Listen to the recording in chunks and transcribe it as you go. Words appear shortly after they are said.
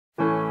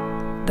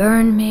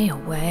burn me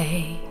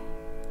away,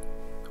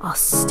 I'll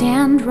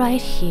stand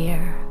right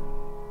here,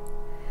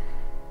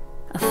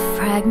 a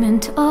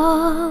fragment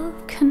of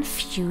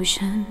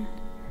confusion,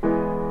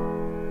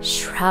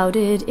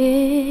 shrouded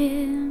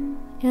in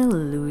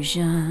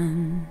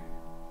illusion.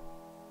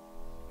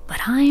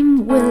 But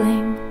I'm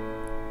willing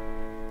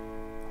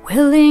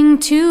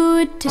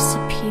to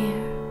disappear,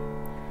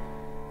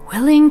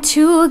 willing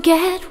to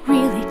get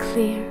really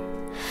clear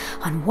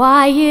on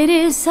why it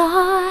is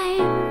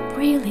I'm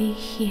really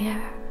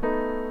here,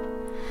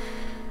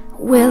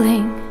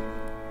 willing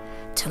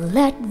to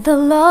let the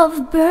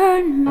love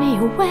burn me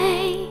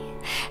away,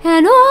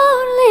 and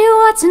only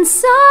what's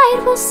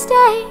inside will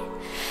stay.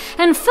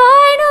 And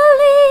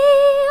finally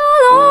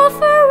I'll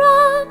offer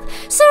up,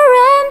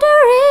 surrender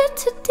it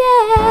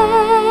today.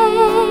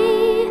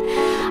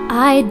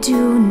 I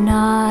do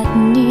not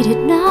need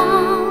it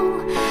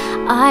now,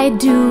 I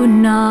do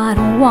not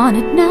want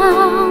it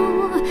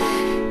now,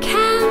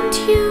 can't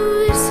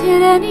use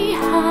it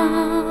anyhow.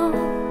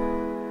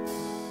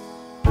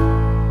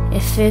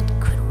 If it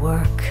could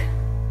work,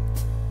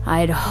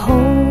 I'd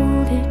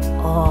hold it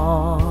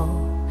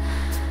all,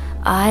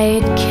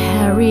 I'd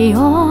carry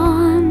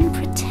on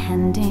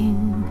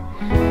pretending,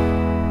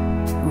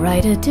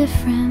 write a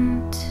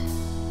different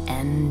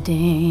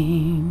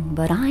ending.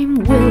 But I'm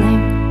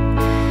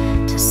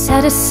willing to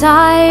set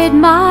aside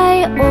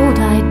my old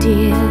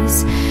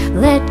ideas,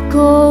 let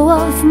go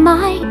of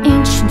my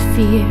ancient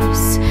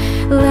fears,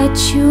 let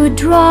you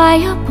dry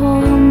up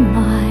all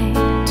my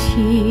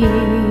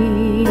tears.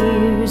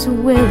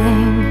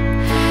 Willing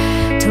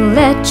to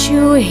let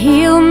you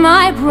heal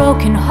my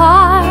broken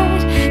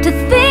heart, to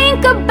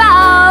think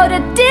about a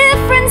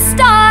different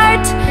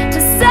start, to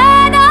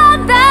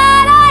settle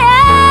that I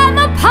am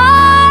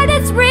apart.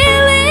 It's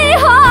really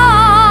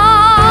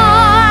hard.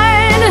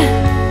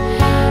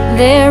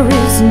 There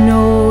is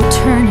no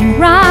turning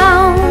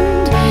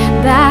round,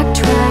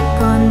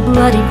 backtrack on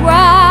bloody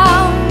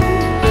ground.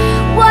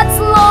 What's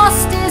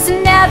lost is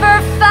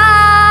never found.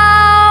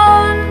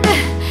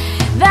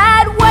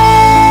 That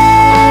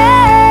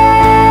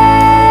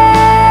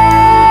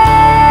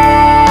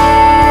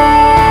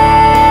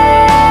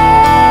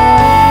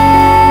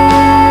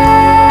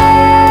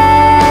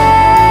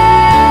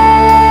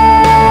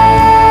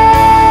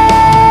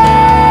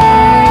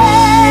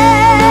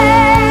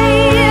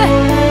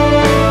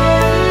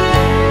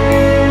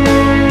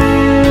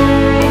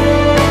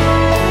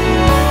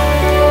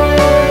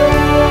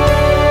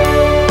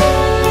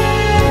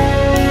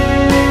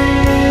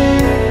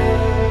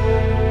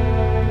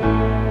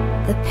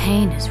the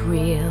pain is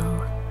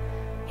real,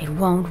 it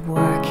won't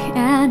work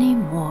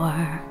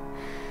anymore.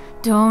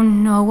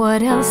 Don't know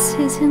what else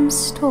is in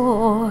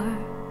store.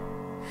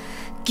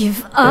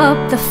 Give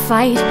up the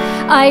fight,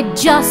 I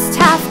just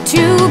have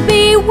to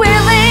be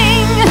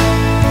willing,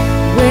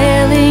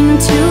 willing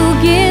to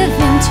give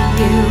in to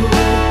you,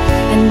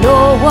 and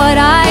know what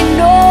I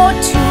know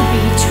to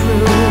be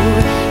true.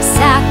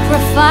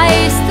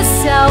 Sacrifice the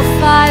self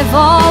I've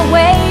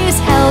always